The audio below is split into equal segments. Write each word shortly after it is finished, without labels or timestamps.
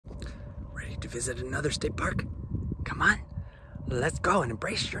to visit another state park? Come on, let's go and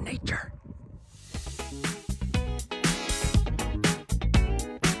embrace your nature.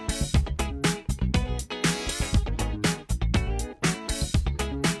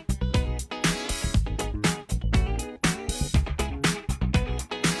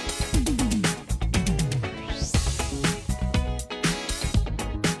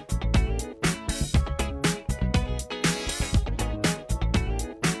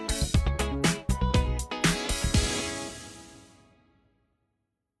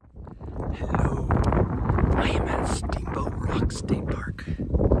 Hello, I am at Steamboat Rock State Park,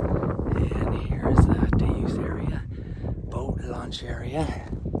 and here's the day-use area, boat launch area,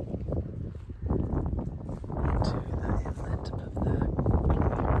 into the inlet of the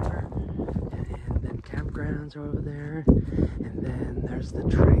river, and then campgrounds are over there, and then there's the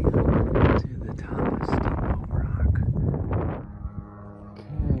trail to the top of Steamboat Rock.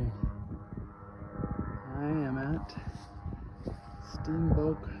 Okay, I am at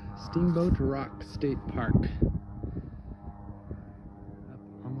Steamboat Rock State Park, up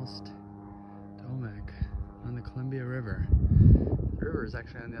almost to Omak on the Columbia River. The river is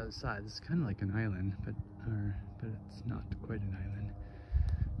actually on the other side. It's kind of like an island, but it's not quite an island.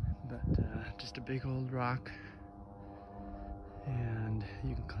 But just a big old rock, and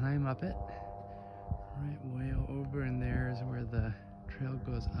you can climb up it. Right way over in there is where the trail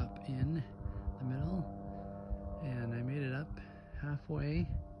goes up in the middle, and I made it up halfway.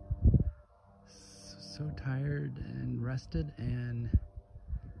 So tired and rested, and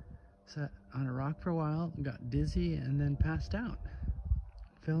sat on a rock for a while, got dizzy, and then passed out.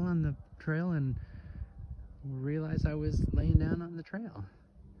 Fell on the trail and realized I was laying down on the trail.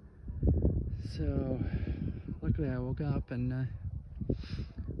 So luckily I woke up and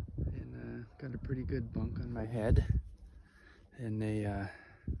got a pretty good bunk on my head, and they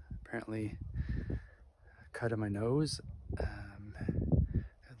apparently cut on my nose.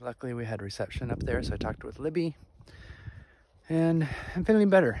 Luckily we had reception up there, so I talked with Libby, and I'm feeling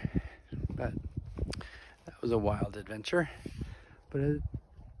better. But that was a wild adventure, but a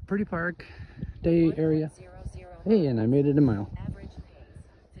pretty park, day area. Hey, and I made it a mile.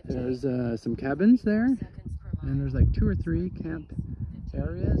 There's some cabins there, and there's like 2 or 3 camp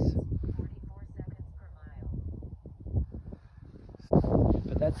areas.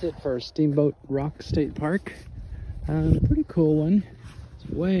 But that's it for Steamboat Rock State Park. Pretty cool one. It's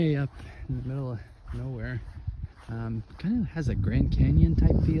way up in the middle of nowhere. Kind of has a Grand Canyon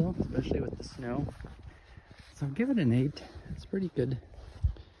type feel, especially with the snow. So I'll give it an 8. It's pretty good.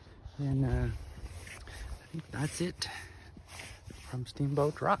 And I think that's it from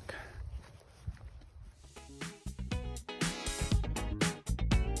Steamboat Rock.